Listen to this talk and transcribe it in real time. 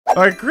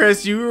All right,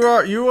 Chris, you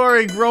are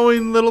a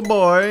growing little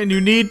boy, and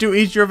you need to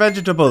eat your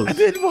vegetables. I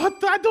don't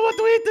want to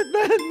eat it,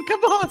 man.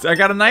 Come on. So I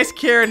got a nice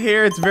carrot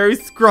here. It's very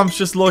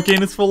scrumptious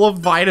looking. It's full of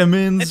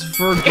vitamins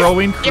for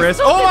growing Chris.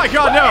 Oh my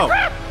God, no!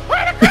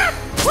 Where the crap?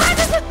 Where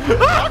is it?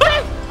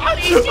 Okay, I'll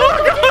eat you.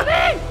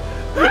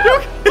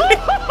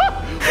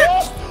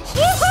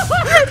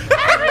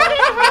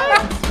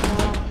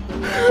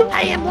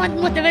 I am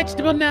one with the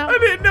vegetable now. I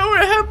didn't know it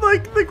had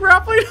like the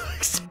grappling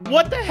hooks.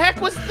 What the heck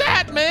was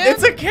that, man?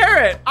 It's a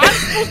carrot. I'm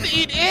supposed to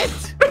eat it.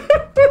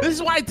 This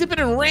is why I dip it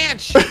in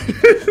ranch.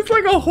 It's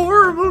like a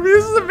horror movie.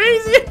 This is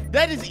amazing.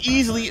 That is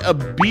easily a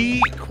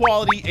B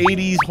quality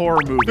 80s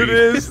horror movie. It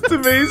is. It's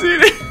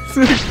amazing.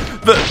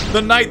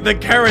 The night the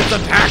carrots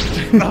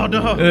attacked. Oh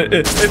no.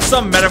 It's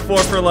some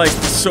metaphor for like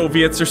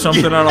Soviets or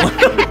something. I don't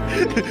know.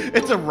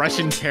 It's a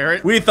Russian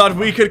carrot. We thought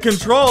we could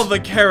control the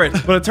carrot,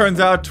 but it turns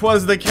out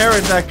 'twas the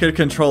carrot that could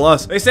control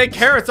us. They say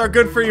carrots are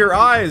good for your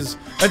eyes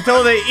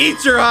until they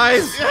eat your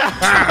eyes.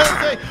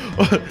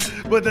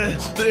 But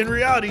in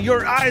reality,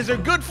 your eyes are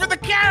good for the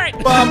carrot.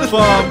 Bum,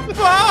 bum, bum.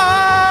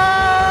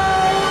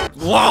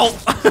 Wow.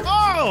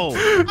 Oh,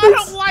 I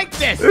don't like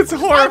this. It's I'm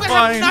gonna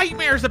horrifying. have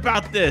nightmares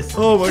about this.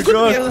 Oh my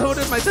God.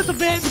 My sister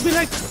band to be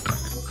like,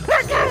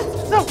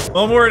 no.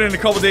 Well, I'm worried in a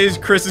couple days,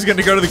 Chris is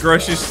gonna go to the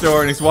grocery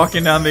store and he's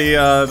walking down the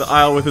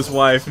aisle with his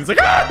wife and he's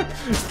like, ah,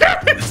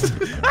 carrots!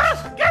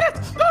 Ah, get it!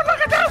 Don't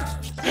look at them!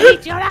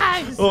 Eat your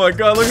eyes! Oh my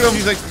God, look at him.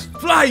 He's like,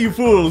 fly, you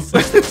fools!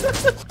 I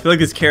feel like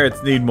these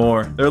carrots need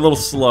more. They're a little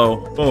slow.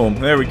 Boom,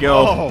 there we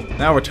go. Oh.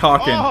 Now we're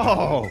talking.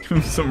 Oh.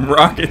 Some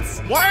rockets.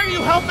 Why are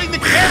you helping the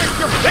carrots?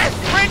 Your best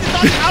friend is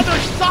on the other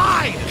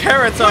side!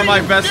 Carrots are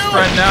my best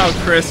friend now,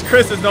 Chris.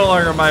 Chris is no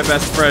longer my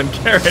best friend.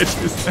 Carrots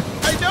is...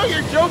 I know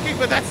you're joking,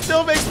 but that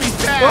still makes me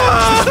sad.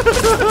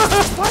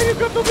 Why you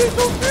got to be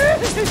so big?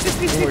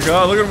 Oh my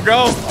God, look at him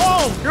go.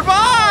 Oh,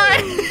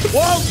 Goodbye!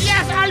 whoa,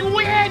 yes, I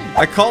win!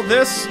 I called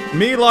this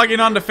me logging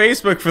onto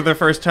Facebook for the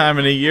first time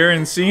in a year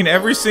and seeing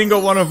every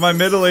single one of my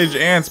middle-aged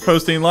aunts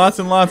posting lots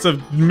and lots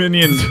of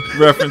Minion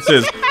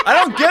references. I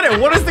don't get it.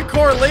 What is the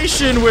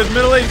correlation with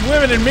middle-aged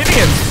women and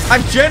Minions?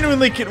 I'm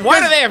genuinely kidding.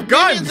 Why do they have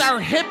guns? Minions are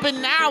hip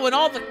and now, and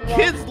all the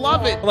kids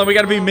love it. Hold on, we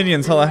gotta be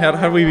Minions. Hold on, how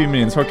do we be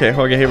Minions? Okay,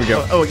 here we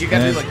go. Oh, you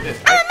gotta do like this.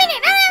 I'm a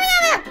minion!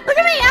 Look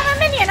at me! I'm a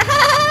minion!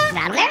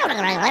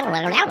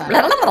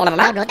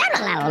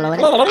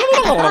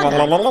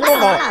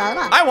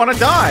 I want to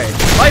die.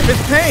 Life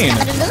is pain.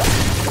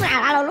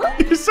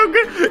 You're so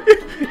good.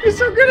 You're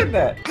so good at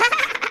that.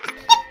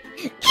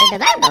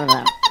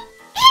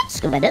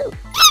 Scooby-Doo.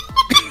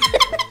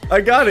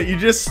 I got it. You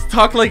just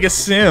talk like a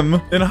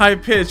sim in high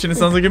pitch, and it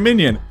sounds like a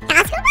minion.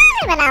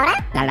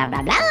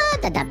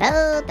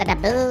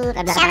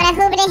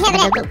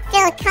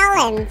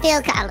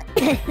 Phil Collins.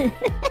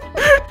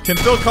 Can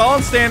Phil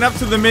Collins stand up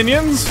to the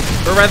minions?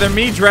 Or rather,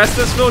 me dressed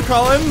as Phil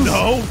Collins?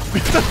 No.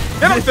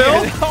 Get him,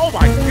 Phil. Oh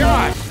my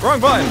gosh. Wrong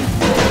button.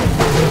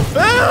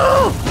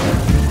 Phil!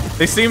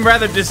 They seem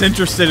rather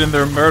disinterested in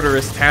their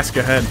murderous task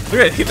ahead.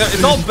 Look at it.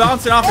 It's all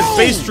bouncing off his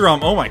bass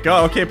drum. Oh my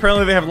God. Okay,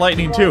 apparently they have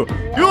lightning too.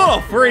 You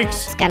little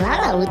freaks.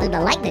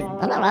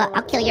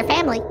 I'll kill your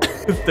family.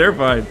 It's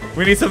terrifying.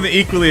 We need something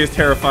equally as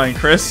terrifying,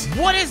 Chris.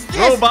 What is this?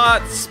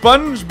 Robot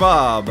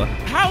SpongeBob.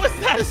 How is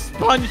that a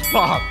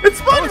SpongeBob? It's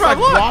That looks SpongeBob, like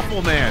look.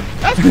 Waffle Man.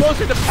 That's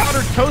closer to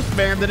Powdered Toast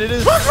Man than it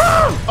is.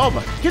 Oh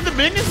my! Can the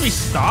minions be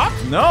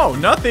stopped? No,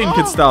 nothing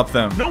can stop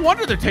them. No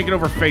wonder they're taking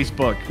over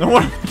Facebook. No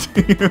one.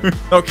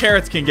 No,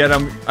 carrots can get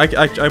them. I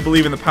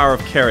believe in the power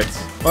of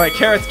carrots. All right,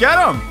 carrots, get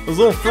them. Those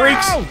little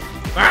freaks. No!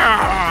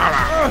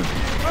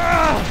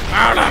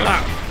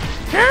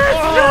 Carrots,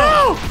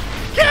 no!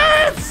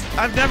 Carrots!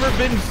 I've never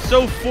been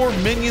so for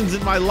minions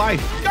in my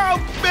life. Go,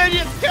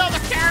 minions, kill the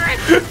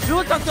carrots! You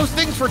look like those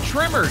things for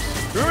trimmers.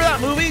 Remember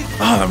that movie?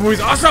 Oh, that movie's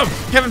awesome.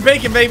 Kevin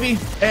Bacon, baby.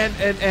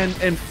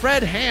 And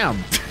Fred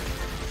Ham.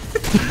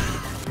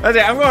 That's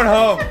it. I'm going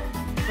home.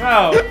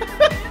 No.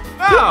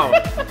 No.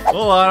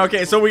 Hold on.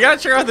 Okay, so we gotta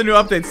check out the new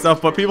update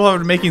stuff, but people have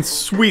been making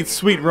sweet,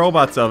 sweet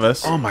robots of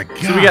us. Oh my god.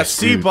 So we got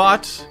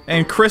C-Bot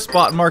and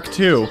ChrisBot Mark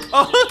II.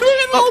 Oh, look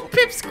at the little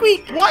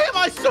pipsqueak. Why am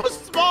I so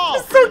small?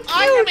 You're so cute.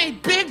 I am a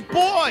big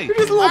boy. You're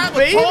just a little I'm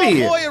baby. a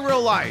tall boy in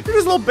real life. You're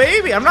just a little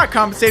baby. I'm not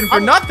compensating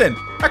for nothing.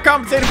 Not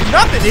compensating for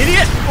nothing,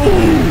 idiot.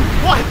 Ooh,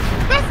 what?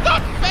 That's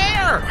not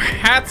fair.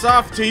 Hats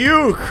off to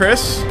you,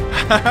 Chris.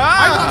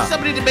 I want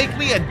somebody to make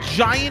me a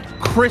giant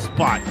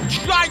ChrisBot.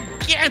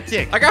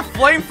 Gigantic. I got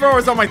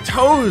flamethrowers on my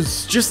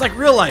toes, just like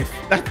real life.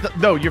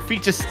 No, your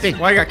feet just stink.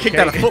 Well, I got kicked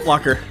out of Foot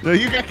Locker. No,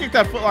 you got kicked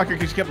out of Foot Locker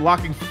because you kept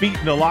locking feet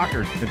into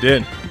lockers. I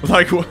did.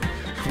 Like,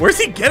 where's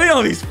he getting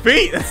all these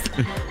feet?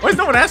 Why is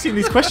no one asking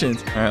these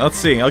questions? All right, let's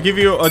see. I'll give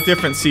you a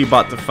different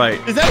C-Bot to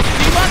fight. Is that a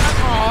C-Bot?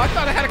 Oh, I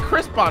thought I had a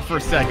ChrisBot for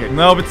a second.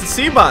 No, but it's a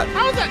C-Bot.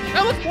 How is that?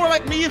 That looks more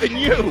like me than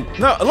you.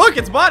 No, look,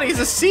 its body is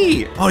a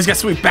C. Oh, he's got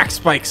sweet back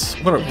spikes.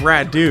 What a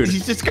rad dude.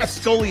 He's just got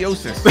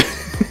scoliosis.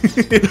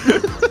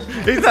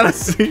 He's not a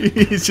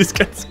he's just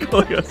got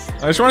scoliosis.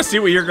 I just want to see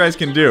what your guys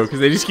can do because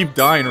they just keep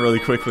dying really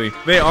quickly.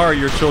 They are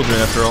your children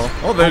after all.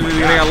 Oh, they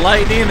got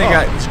lightning, they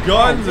got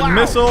guns and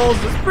missiles.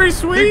 It's pretty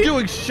sweet. They're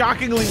doing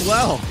shockingly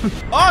well.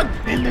 Oh,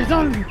 And there's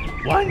only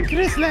one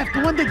Chris left,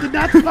 the one that did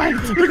not fight.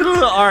 look at the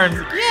little arms.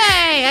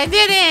 Yay, I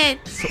did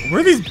it. So,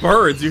 where are these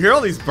birds? You hear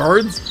all these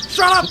birds?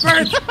 Shut up,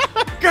 birds!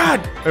 God!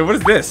 Wait, what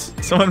is this?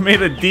 Someone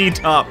made a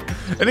D-top.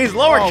 And he's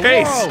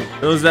lowercase. whoa.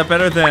 Oh, is that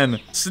better than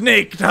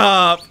Snake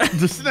Top?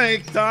 The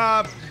snake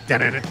top.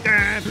 Snake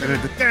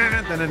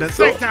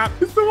top.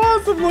 It's so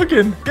awesome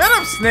looking. Get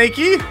him,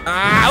 Snakey.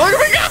 Ah, look at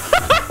me go!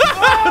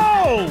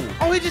 Oh!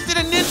 Oh, he just did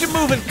a ninja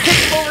move and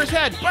kicked him over his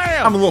head.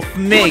 Bam! I'm a little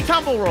snake.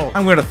 Tumble roll.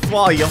 I'm gonna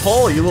swallow you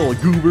whole, you little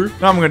goober.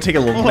 Now I'm gonna take a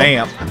little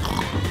nap.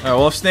 Alright,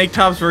 well, Snake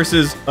Tops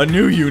versus a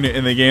new unit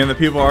in the game that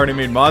people already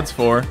made mods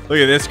for. Look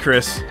at this,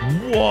 Chris.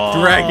 Whoa!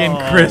 Dragon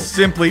Chris,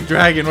 Simply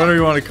Dragon, whatever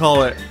you want to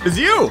call it. It's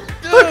you!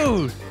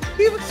 Dude!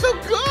 He looks so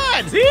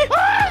good! See? Oh,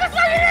 that's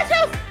what it is.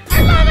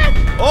 I love it.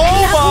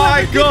 Oh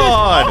my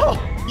god! Oh,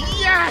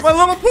 yes! My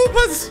little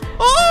poopas!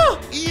 Oh!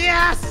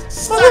 Yes!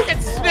 Suck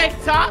it, Snake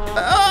Top!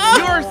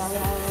 You're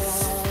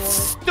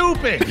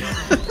stupid!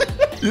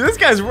 This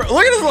guy's, look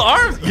at his little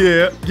arms!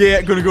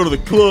 Yeah, gonna go to the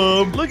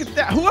club. Look at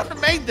that! Whoever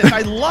made this,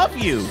 I love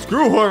you!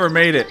 Screw whoever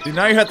made it.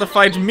 Now you have to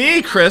fight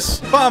me,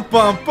 Chris. Bum,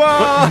 bum,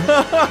 bum.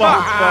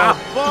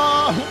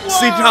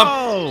 Ctop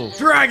Whoa!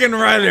 Dragon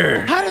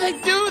Rider. How do they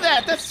do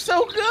that? That's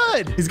so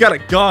good! He's got a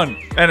gun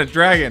and a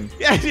dragon.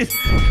 Yeah, it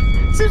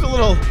seems a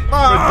little redundant.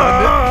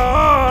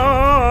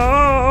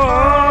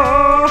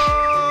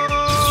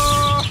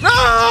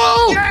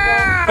 No!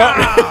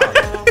 Yeah!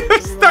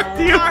 Stuck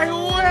to you. I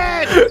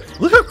win!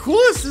 Look how cool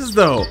this is,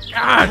 though.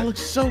 That God. looks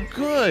so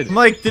good. I'm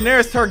like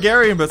Daenerys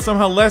Targaryen, but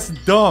somehow less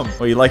dumb.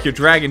 Well, you like your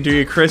dragon, do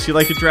you, Chris? You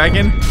like your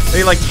dragon? Are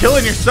you like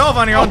killing yourself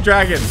on your own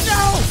dragon?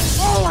 No!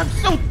 Oh, I'm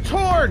so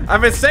torn!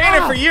 I've been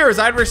saying it for years.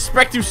 I'd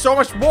respect you so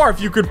much more if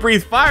you could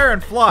breathe fire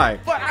and fly.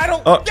 But I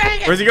don't. Oh,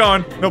 Dang it! where's he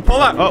going? No,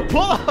 pull up. Oh,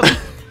 pull up!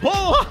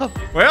 Pull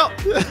up! Well.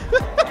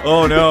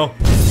 Oh, no.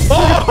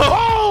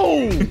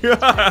 Oh! Yeah.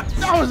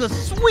 That was a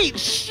sweet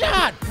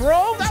shot,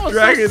 bro. That was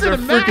Dragons so are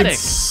freaking cinematic.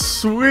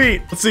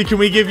 sweet. Let's see, can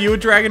we give you a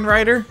dragon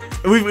rider?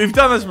 We've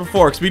done this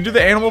before, because we do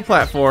the animal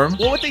platform.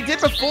 Well, what they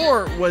did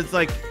before was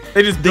like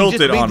They just built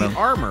it made on the him.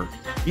 armor.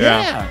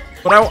 Yeah. Yeah.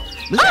 But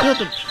Let's build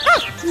them.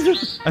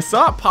 I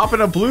saw it popping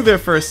up blue there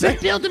for a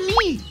second. Build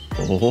me.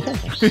 Oh.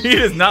 He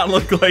does not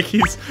look like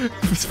he's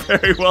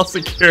very well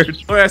secured.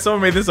 Oh yeah,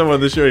 someone made this. I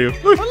wanted to show you.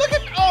 Look, Look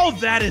at. Oh,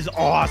 that is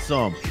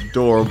awesome.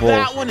 adorable.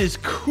 That one is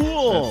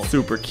cool.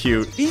 Super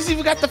cute. He's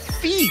even got the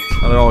feet.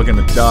 Now they're all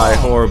gonna die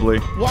horribly.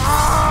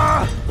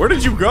 Wow. Where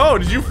did you go?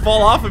 Did you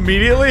fall off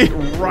immediately?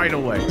 Right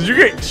away. Did you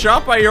get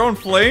shot by your own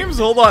flames?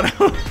 Hold on.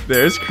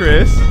 There's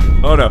Chris.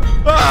 Oh no.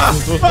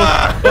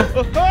 Ah!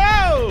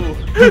 Oh!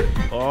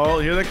 Oh,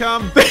 here they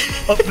come.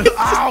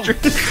 Ow! Look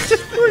at his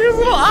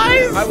little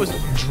eyes. I was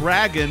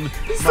dragging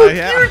So my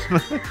hat.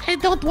 I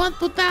don't want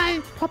to die.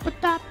 Papa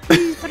Top,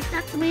 please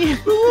protect me.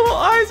 The little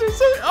eyes are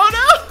so. Oh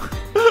no!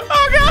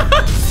 Oh god!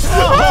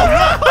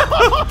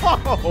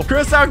 Oh, no.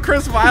 Chris on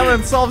Chris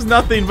violence solves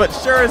nothing, but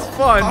sure is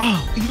fun.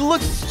 Oh, he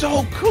looks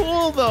so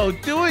cool though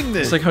doing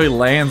this. It's like how he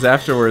lands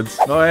afterwards.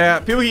 Oh yeah,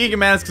 people keep getting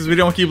mad because we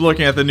don't keep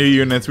looking at the new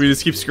units. We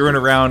just keep screwing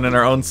around in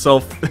our own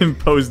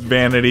self-imposed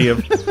vanity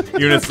of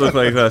units look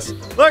like this.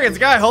 Look, it's a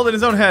guy holding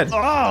his own head.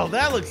 Oh,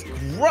 that looks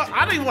gross.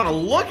 I don't even want to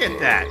look at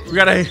that. We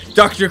got a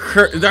Dr.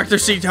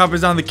 Ctop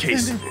is on the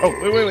case.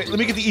 Oh, wait. Let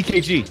me get the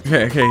EKG.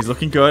 Okay, he's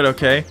looking good.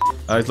 Okay,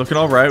 he's looking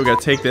all right. We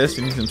gotta take this.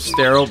 We need some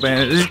sterile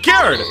bandages. He's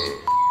cured.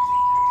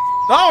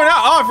 Oh no!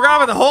 Oh, I forgot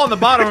about the hole in the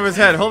bottom of his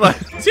head. Hold on.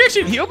 Is he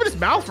actually He opened his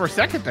mouth for a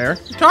second there.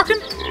 talking?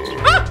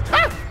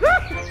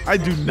 I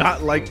do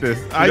not like this.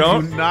 don't? I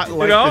do not You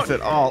like don't? this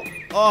at all.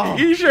 Oh,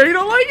 You sure you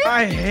don't like it?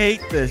 I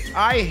hate this.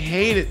 I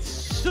hate it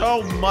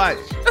so much.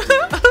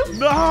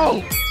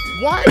 No.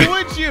 Why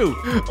would you?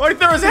 Oh, he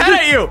threw his head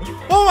at you.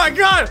 Oh my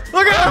god!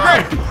 Look at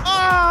that!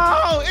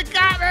 Oh, it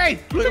got me.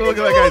 Look at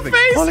that guy's thing.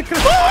 face. Oh, look at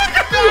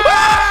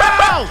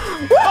Oh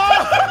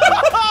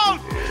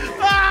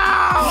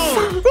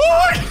Oh!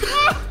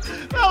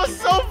 That was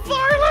so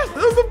violent.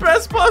 That was the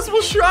best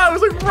possible shot. It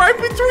was like right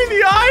between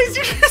the eyes.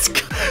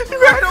 You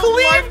got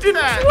cleaved in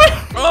that.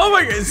 Oh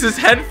my god! Is his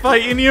head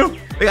fighting you?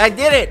 Like, I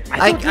did it.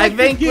 I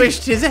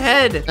vanquished his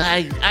head.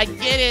 I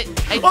get it.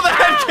 Oh, the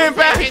head came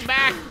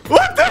back.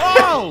 What the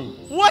heck? Oh!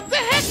 What the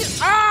heck is?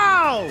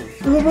 Ow!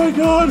 Oh my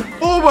god.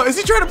 Oh my. Is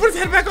he trying to put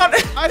his head back on?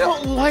 I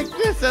don't like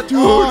this at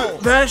all.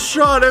 Dude, that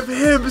shot of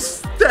him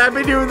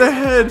stabbing you in the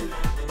head.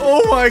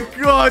 Oh my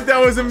god, that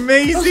was That was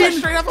amazing. like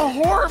straight up a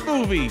horror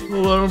movie.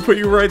 Hold on, I'm gonna put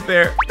you right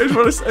there. I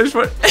just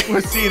want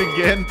Want to see it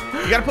again?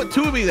 You gotta put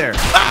two of me there.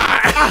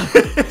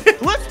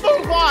 Let's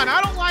move on.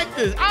 I don't like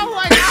this. I don't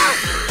like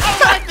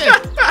this.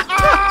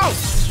 Ow!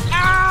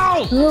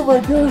 Ow! Oh my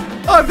god.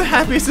 I'm the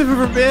happiest I've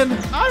ever been.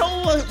 I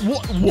don't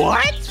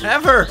What?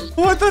 Ever.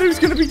 Oh, I thought he was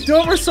gonna be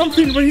dumb or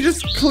something, but he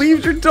just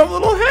cleaved your dumb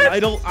little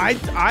head.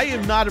 I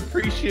am not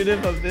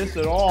appreciative of this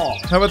at all.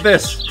 How about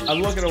this?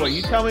 I'm looking away.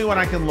 You tell me when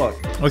I can look.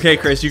 Okay,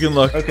 Chris, you can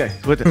look. Okay.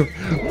 What?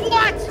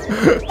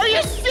 Are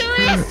you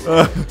serious?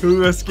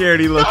 How scared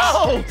he looks.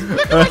 Oh,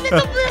 look at my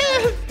little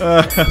man.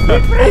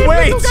 Oh,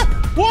 wait.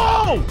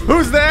 Whoa!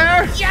 Who's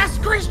there? Yes,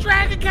 Chris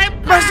Dragon came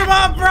Mess back. him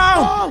up, bro.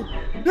 Oh!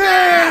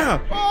 Yeah.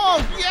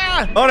 Oh,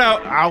 yeah! Oh,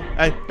 no. Ow.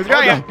 Hey, He's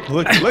got ya.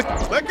 Look,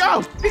 let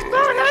go! He's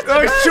throwing heads Oh,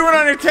 he's chewing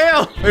on your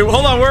tail. Wait,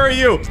 hold on. Where are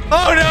you?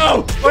 Oh,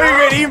 no. Oh, you're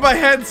getting eaten by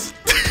heads.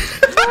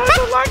 I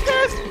don't like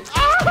this!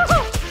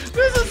 Oh,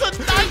 this is a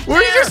nightmare!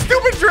 Where's your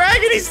stupid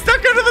dragon? He's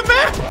stuck under the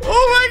map.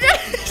 Oh, my God.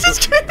 He's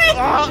just kidding.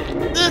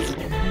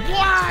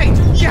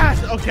 Why?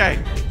 Yes, okay.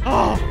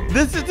 Oh,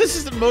 this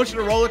is an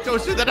emotional roller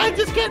coaster that I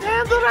just can't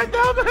handle right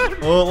now, man.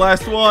 Oh,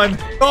 last one.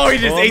 Oh, he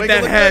just ate make that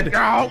it look head. good.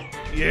 Oh,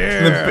 And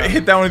yeah. then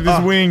hit that one with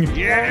his wing.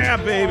 Yeah,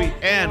 baby.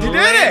 And You did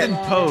land it.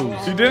 and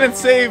pose. You didn't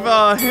save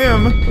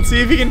him. Let's see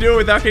if he can do it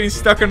without getting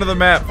stuck under the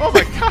map. Oh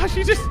my gosh,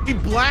 he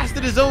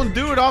blasted his own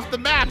dude off the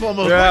map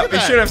almost. Yeah, Look at he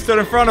that. should have stood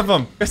in front of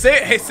him.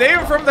 Hey, save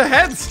him from the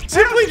heads.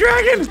 Simply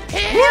Dragon.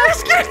 Where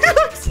is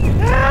Ctop?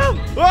 Help!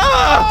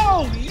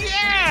 Ah! Oh,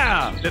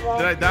 yeah! Did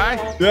I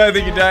die? Yeah, I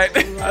think you died.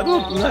 I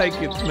don't like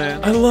it,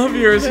 man. I love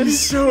yours. He's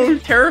so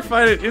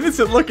terrified and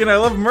innocent looking. I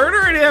love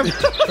murdering him.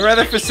 Or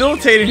rather,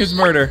 facilitating his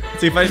murder. Let's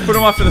see, if I just put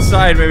him off to the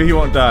side, maybe he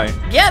won't die.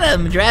 Get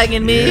him,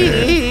 Dragon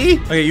me.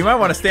 Okay, you might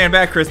want to stand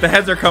back, Chris. The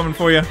heads are coming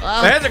for you. The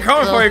heads are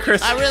coming for you,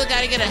 Chris. I really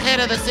gotta get ahead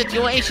of the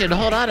situation.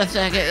 Hold on a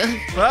second.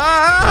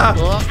 Ah!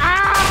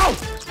 Ow!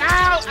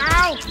 Ow!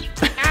 Ow!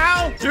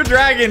 Ow! Your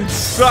dragon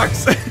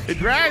sucks. Hey,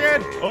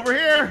 dragon, over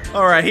here.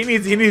 All right, he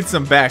needs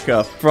some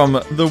backup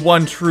from the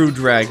one true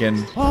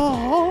dragon.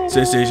 Oh.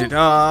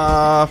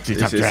 Ctop.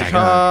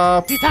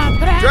 Ctop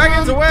Ctop.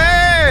 Dragons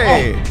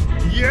away!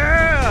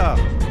 Yeah.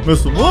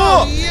 Mess him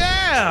Oh, up!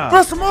 yeah.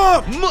 Mess him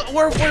up!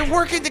 We're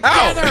working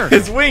Ow! together.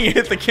 His wing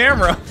hit the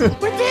camera. We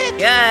did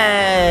it!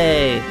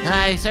 Yay!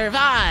 I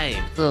survived!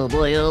 Oh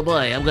boy,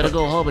 I'm gonna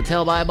go home and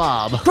tell my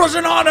mom. It was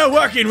an honor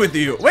working with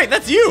you. Wait,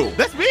 that's you.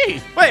 That's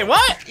me. Wait,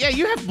 what? Yeah,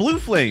 you have blue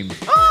flames.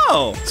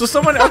 Oh, so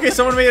someone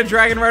made a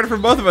dragon rider for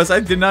both of us. I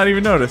did not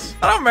even notice.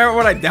 I don't remember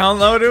what I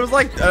downloaded. It was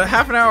like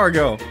half an hour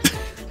ago.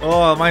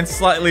 Oh, mine's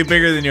slightly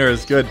bigger than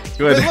yours. Good.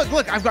 Wait,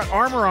 look, I've got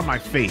armor on my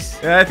face.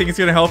 Yeah, I think it's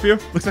gonna help you.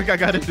 Looks like I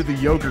got into the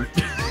yogurt.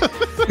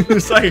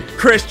 It's like,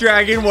 Chris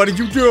Dragon, what did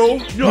you do?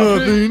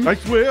 Nothing. I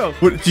swear.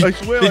 What, I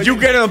swear. Did you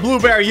get a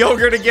blueberry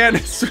yogurt again?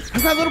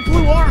 I've got little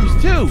blue arms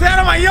too. Stay out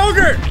of my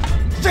yogurt!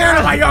 Stay out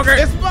of my yogurt!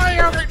 It's my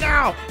yogurt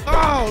now.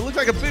 Oh, it looks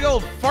like a big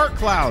old fart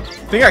cloud.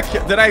 Did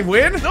I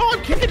win? No,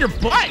 I'm kicking your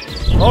butt.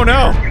 Oh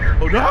no!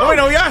 Oh no. Oh wait,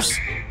 no, yes!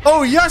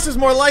 Oh yes is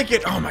more like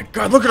it. Oh my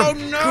God, look at Oh,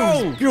 him.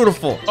 no. He's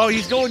beautiful. Oh,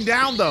 he's going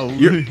down though.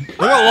 Look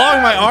how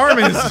long my arm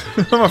is.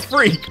 I'm a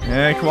freak.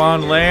 Yeah, come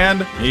on,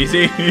 land.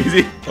 Easy.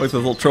 Always a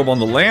little trouble on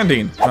the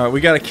landing. All right, we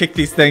gotta kick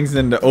these things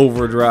into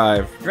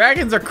overdrive.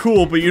 Dragons are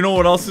cool, but you know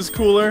what else is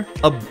cooler?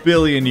 A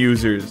billion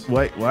users.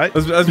 Wait, what?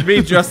 Let's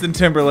be Justin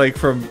Timberlake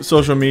from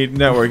Social Media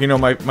Network. You know,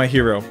 my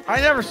hero.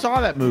 I never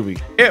saw that movie.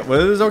 It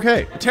was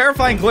okay. A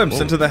terrifying glimpse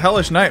into the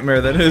hellish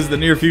nightmare that is the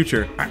near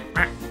future.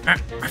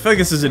 I feel like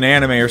this is an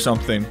anime or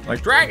something.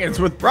 Like dragons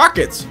with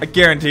rockets. I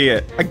guarantee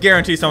it. I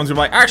guarantee someone's gonna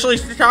be like, actually,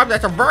 Ctop,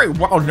 that's a very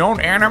well-known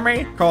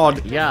anime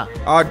called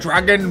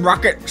Dragon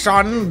Rocket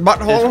Sun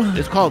Butthole.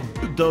 It's called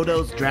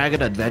Dodo's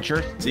Dragon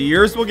Adventure. See,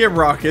 yours will get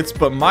rockets,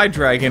 but my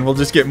dragon will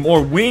just get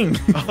more wing.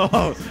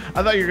 Oh,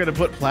 I thought you were gonna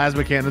put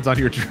plasma cannons on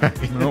your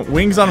dragon. No,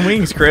 wings on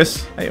wings,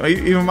 Chris. Hey,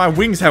 even my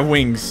wings have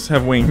wings.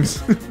 Shut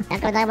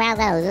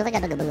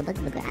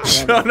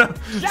up.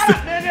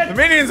 The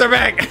minions are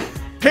back.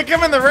 Kick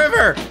him in the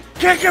river.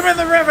 Kick him in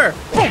the river.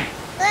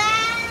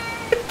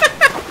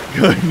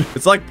 Good.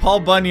 It's like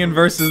Paul Bunyan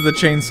versus the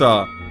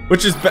chainsaw,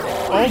 which is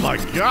Oh my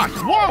gosh!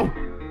 Whoa!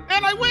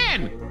 And I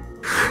win!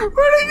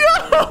 Where'd he go?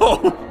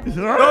 Oh, there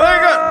he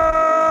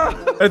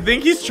go. I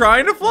think he's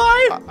trying to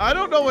fly. I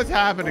don't know what's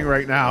happening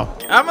right now.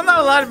 I'm not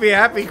allowed to be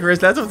happy, Chris.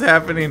 That's what's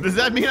happening. Does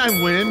that mean I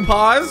win?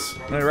 Pause.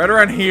 Right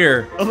around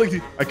here. Oh, look,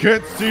 I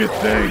can't see a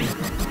thing.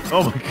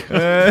 Oh my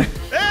god.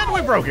 And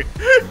we broke it.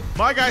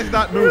 My guy's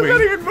not moving. He's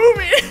not even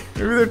moving.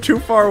 Maybe they're too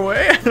far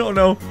away. I don't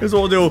know. Here's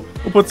what we'll do.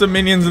 We'll put some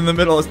minions in the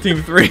middle as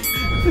team 3.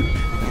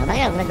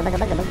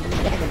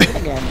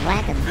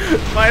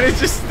 Mine is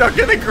just stuck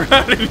in the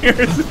ground and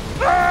yours.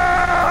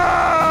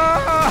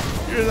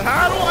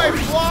 How do I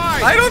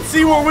fly? I don't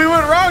see where we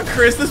went wrong,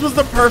 Chris. This was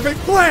the perfect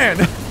plan.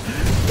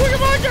 Look at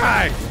my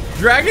guy.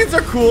 Dragons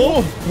are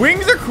cool.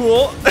 Wings are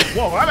cool.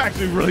 Whoa, I'm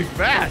actually really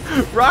fast.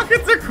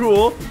 Rockets are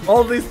cool.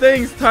 All these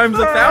things times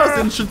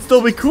 1,000 should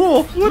still be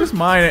cool. What is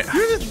mine?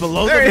 You're just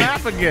below the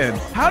map again.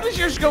 How does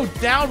yours go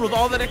down with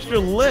all that extra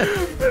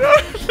lift? I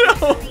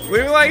don't know.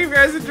 Leave a like if you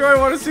guys enjoy.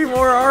 Want to see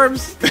more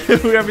arms?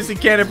 We obviously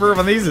can't improve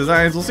on these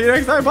designs. We'll see you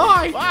next time.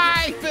 Bye.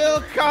 Bye,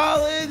 Phil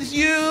Collins.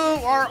 You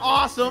are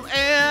awesome,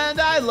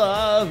 and I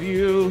love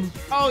you.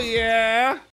 Oh, yeah.